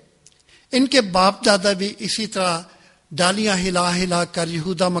پہلے ان کے باپ دادا بھی اسی طرح ڈالیاں ہلا ہلا کر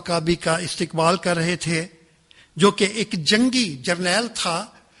یہودا مکابی کا استقبال کر رہے تھے، جو کہ ایک جنگی جرنیل تھا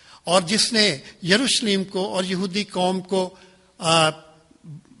اور جس نے یروشلم کو اور یہودی قوم کو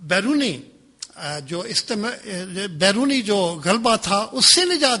بیرونی جو غلبہ تھا اس سے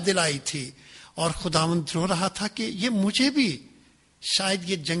نجات دلائی تھی، اور خداوند رو رہا تھا کہ یہ مجھے بھی شاید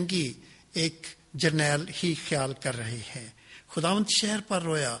یہ جنگی ایک جرنیل ہی خیال کر رہے ہیں۔ خداوند شہر پر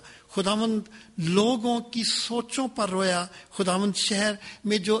رویا، خداوند لوگوں کی سوچوں پر رویا، خداوند شہر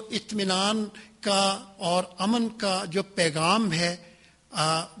میں جو اطمینان کا اور امن کا جو پیغام ہے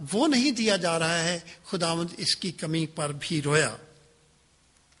وہ نہیں دیا جا رہا ہے، خداوند اس کی کمی پر بھی رویا۔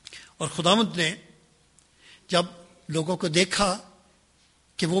 اور خداوند نے جب لوگوں کو دیکھا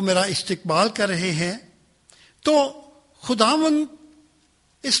کہ وہ میرا استقبال کر رہے ہیں تو خداوند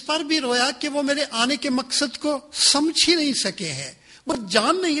اس پر بھی رویا کہ وہ میرے آنے کے مقصد کو سمجھ ہی نہیں سکے ہیں، وہ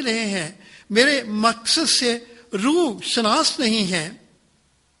جان نہیں رہے ہیں، میرے مقصد سے روح شناس نہیں ہیں،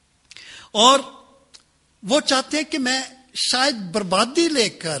 اور وہ چاہتے ہیں کہ میں شاید بربادی لے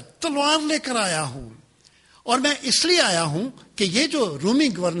کر تلوار لے کر آیا ہوں، اور میں اس لیے آیا ہوں کہ یہ جو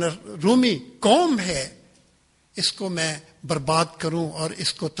رومی قوم ہے اس کو میں برباد کروں اور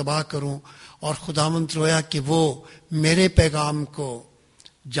اس کو تباہ کروں۔ اور خداوند رویا کہ وہ میرے پیغام کو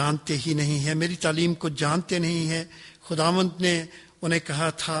جانتے ہی نہیں ہیں، میری تعلیم کو جانتے نہیں ہیں۔ خداوند نے انہیں کہا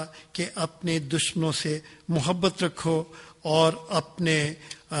تھا کہ اپنے دشمنوں سے محبت رکھو اور اپنے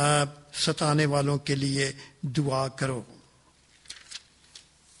ستانے والوں کے لیے دعا کرو۔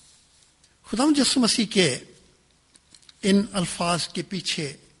 خداوند یسوع مسیح کے ان الفاظ کے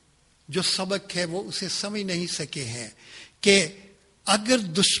پیچھے جو سبق ہے وہ اسے سمجھ نہیں سکے ہیں کہ اگر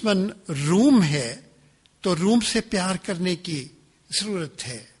دشمن روم ہے تو روم سے پیار کرنے کی ضرورت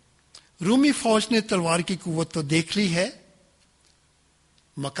ہے۔ رومی فوج نے تلوار کی قوت تو دیکھ لی ہے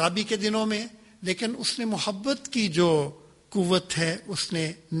مکابی کے دنوں میں، لیکن اس نے محبت کی جو قوت ہے اس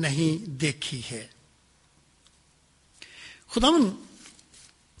نے نہیں دیکھی ہے۔ خداوند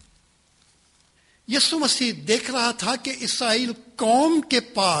یسوع مسیح دیکھ رہا تھا کہ اسرائیل قوم کے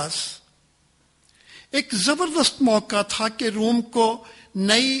پاس ایک زبردست موقع تھا کہ روم کو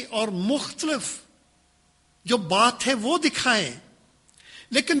نئی اور مختلف جو بات ہے وہ دکھائیں،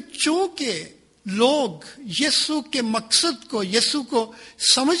 لیکن چونکہ لوگ یسوع کے مقصد کو، یسوع کو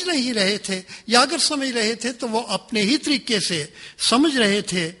سمجھ نہیں رہے تھے، یا اگر سمجھ رہے تھے تو وہ اپنے ہی طریقے سے سمجھ رہے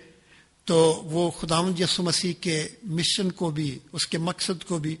تھے، تو وہ خداوند یسوع مسیح کے مشن کو بھی، اس کے مقصد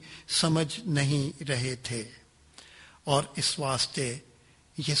کو بھی سمجھ نہیں رہے تھے، اور اس واسطے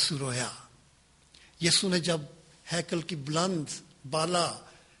یسوع رویا۔ یسوع نے جب ہیکل کی بلند بالا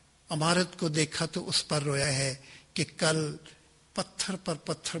عمارت کو دیکھا تو اس پر رویا ہے کہ کل پتھر پر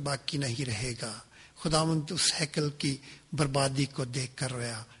پتھر باقی نہیں رہے گا۔ خداوند اس ہیکل کی بربادی کو دیکھ کر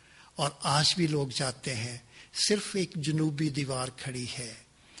رویا، اور آج بھی لوگ جاتے ہیں، صرف ایک جنوبی دیوار کھڑی ہے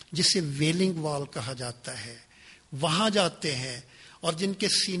جسے ویلنگ وال کہا جاتا ہے، وہاں جاتے ہیں، اور جن کے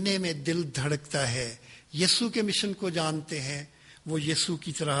سینے میں دل دھڑکتا ہے، یسوع کے مشن کو جانتے ہیں، وہ یسوع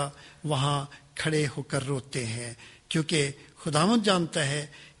کی طرح وہاں کھڑے ہو کر روتے ہیں، کیونکہ خداوند جانتا ہے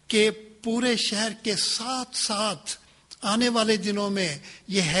کہ پورے شہر کے ساتھ ساتھ آنے والے دنوں میں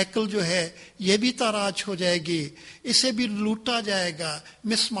یہ ہیکل جو ہے یہ بھی تاراج ہو جائے گی، اسے بھی لوٹا جائے گا،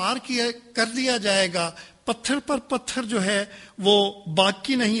 مسمار کر دیا جائے گا، پتھر پر پتھر جو ہے وہ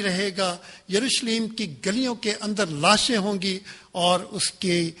باقی نہیں رہے گا، یروشلم کی گلیوں کے اندر لاشیں ہوں گی، اور اس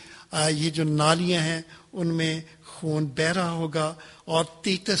کی یہ جو نالیاں ہیں ان میں خون بہہ رہا ہوگا، اور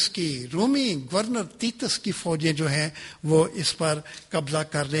تیتس کی رومی گورنر تیتس کی فوجیں جو ہیں وہ اس پر قبضہ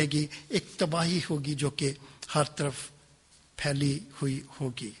کر لے گی، ایک تباہی ہوگی جو کہ ہر طرف پھیلی ہوئی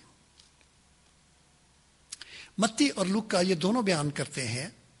ہوگی۔ متی اور لوکا یہ دونوں بیان کرتے ہیں،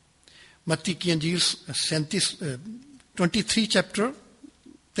 متی کی انجیل 23 چیپٹر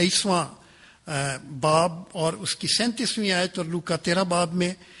 23واں باب اور اس کی 37ویں آیت، اور لوکا 13 باب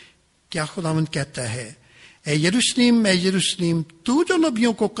میں کیا خداوند کہتا ہے، اے یروشلم اے یروشلم، تو جو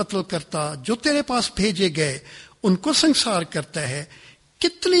نبیوں کو قتل کرتا، جو تیرے پاس بھیجے گئے ان کو سنسار کرتا ہے،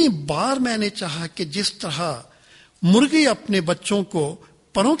 کتنی بار میں نے چاہا کہ جس طرح مرغی اپنے بچوں کو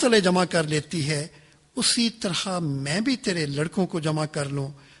پروں تلے جمع کر لیتی ہے اسی طرح میں بھی تیرے لڑکوں کو جمع کر لوں،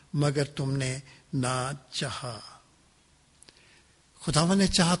 مگر تم نے نہ چاہا۔ خداوند نے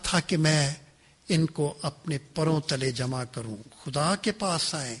چاہا تھا کہ میں ان کو اپنے پروں تلے جمع کروں، خدا کے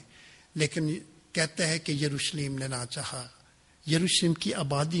پاس آئیں، لیکن کہتا ہے کہ یروشلم نے نہ چاہا، یروشلم کی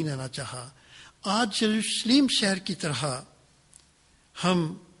آبادی نے نہ چاہا۔ آج یروشلم شہر کی طرح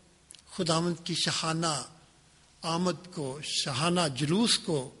ہم خداوند کی شاہانہ آمد کو، شاہانہ جلوس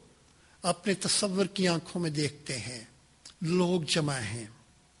کو اپنے تصور کی آنکھوں میں دیکھتے ہیں، لوگ جمع ہیں۔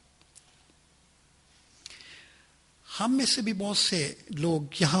 ہم میں سے بھی بہت سے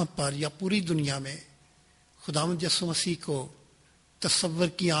لوگ یہاں پر یا پوری دنیا میں خداوند یسوع مسیح کو تصور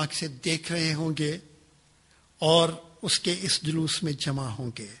کی آنکھ سے دیکھ رہے ہوں گے اور اس کے اس جلوس میں جمع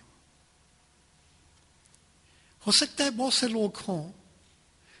ہوں گے۔ ہو سکتا ہے بہت سے لوگ ہوں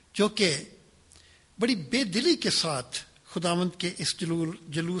جو کہ بڑی بے دلی کے ساتھ خداوند کے اس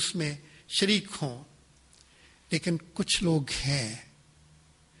جلوس میں شریک ہوں، لیکن کچھ لوگ ہیں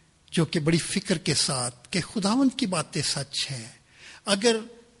جو کہ بڑی فکر کے ساتھ کہ خداوند کی باتیں سچ ہیں۔ اگر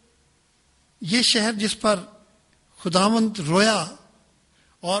یہ شہر جس پر خداوند رویا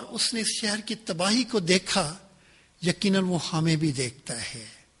اور اس نے اس شہر کی تباہی کو دیکھا، یقیناً وہ ہمیں بھی دیکھتا ہے،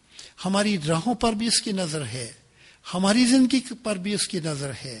 ہماری راہوں پر بھی اس کی نظر ہے، ہماری زندگی پر بھی اس کی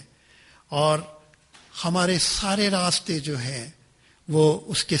نظر ہے، اور ہمارے سارے راستے جو ہیں وہ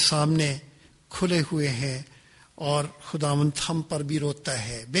اس کے سامنے کھلے ہوئے ہیں، اور خداوند ہم پر بھی روتا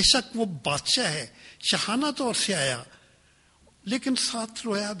ہے۔ بے شک وہ بادشاہ ہے، شاہانہ طور سے آیا، لیکن ساتھ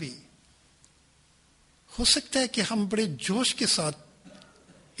رویا بھی۔ ہو سکتا ہے کہ ہم بڑے جوش کے ساتھ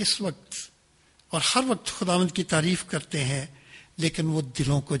اس وقت اور ہر وقت خداوند کی تعریف کرتے ہیں، لیکن وہ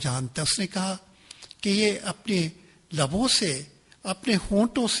دلوں کو جانتا ہے۔ اس نے کہا کہ یہ اپنے لبوں سے، اپنے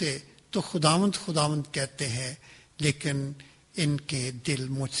ہونٹوں سے تو خداوند خداوند کہتے ہیں، لیکن ان کے دل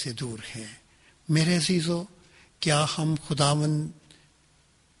مجھ سے دور ہیں۔ میرے عزیزو، کیا ہم خداوند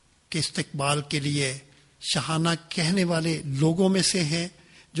کے استقبال کے لیے شاہانہ کہنے والے لوگوں میں سے ہیں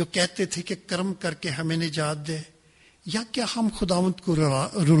جو کہتے تھے کہ کرم کر کے ہمیں نجات دے، یا کیا ہم خداوند کو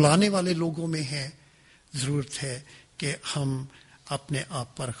رلانے والے لوگوں میں ہیں؟ ضرورت ہے کہ ہم اپنے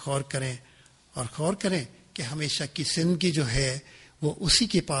آپ پر غور کریں، اور غور کریں کہ ہمیشہ کی زندگی جو ہے وہ اسی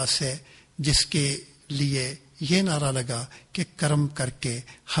کے پاس ہے جس کے لیے یہ نعرہ لگا کہ کرم کر کے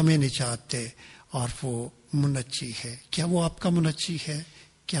ہمیں نجات دے، اور وہ منجی ہے۔ کیا وہ آپ کا منجی ہے؟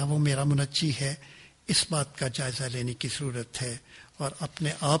 کیا وہ میرا منجی ہے؟ اس بات کا جائزہ لینے کی ضرورت ہے، اور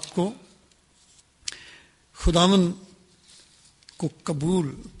اپنے آپ کو خداوند کو قبول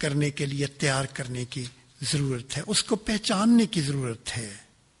کرنے کے لیے تیار کرنے کی ضرورت ہے، اس کو پہچاننے کی ضرورت ہے،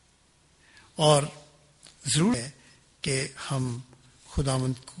 اور ضرور ہے کہ ہم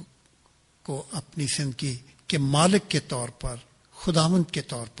خداوند کو اپنی زندگی کے مالک کے طور پر، خداوند کے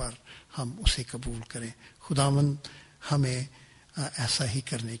طور پر ہم اسے قبول کریں۔ خداوند ہمیں ایسا ہی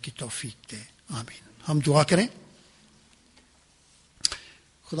کرنے کی توفیق دے، آمین۔ ہم دعا کریں۔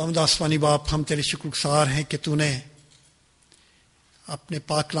 خداوند آسمانی باپ، ہم تیرے شکر گزار ہیں کہ تو نے اپنے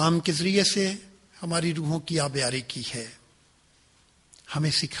پاک کلام کے ذریعے سے ہماری روحوں کی آبیاری کی ہے،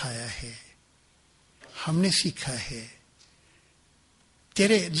 ہمیں سکھایا ہے، ہم نے سیکھا ہے،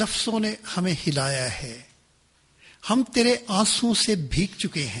 تیرے لفظوں نے ہمیں ہلایا ہے، ہم تیرے آنسوں سے بھیگ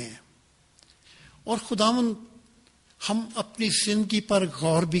چکے ہیں، اور خداوند ہم اپنی زندگی پر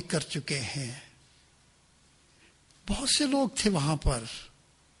غور بھی کر چکے ہیں۔ بہت سے لوگ تھے وہاں پر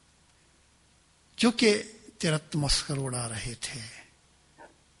جو کہ تیرا تمسخر اڑا رہے تھے،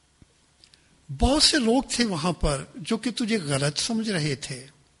 بہت سے لوگ تھے وہاں پر جو کہ تجھے غلط سمجھ رہے تھے،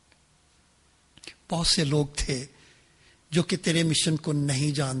 بہت سے لوگ تھے جو کہ تیرے مشن کو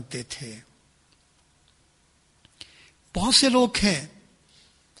نہیں جانتے تھے، بہت سے لوگ ہیں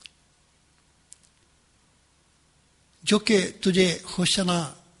جو کہ تجھے ہوشنا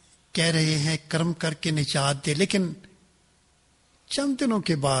کہہ رہے ہیں کرم کر کے نجات دے، لیکن چند دنوں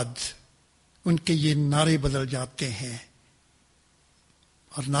کے بعد ان کے یہ نعرے بدل جاتے ہیں،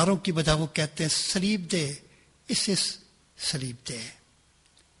 اور نعروں کی بجائے وہ کہتے ہیں صلیب دے، اسے صلیب دے۔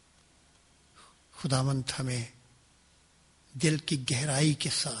 خداوند ہمیں دل کی گہرائی کے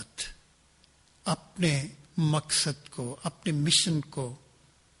ساتھ اپنے مقصد کو، اپنے مشن کو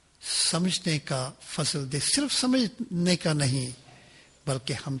سمجھنے کا فضل دے، صرف سمجھنے کا نہیں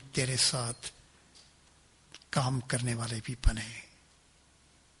بلکہ ہم تیرے ساتھ کام کرنے والے بھی بنے۔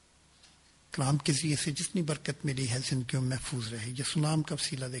 کلام کے ذریعے سے جتنی برکت ملی ہے زندگیوں میں محفوظ رہے، یسوع نام کا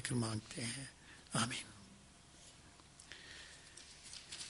وسیلہ دے کر مانگتے ہیں، آمین۔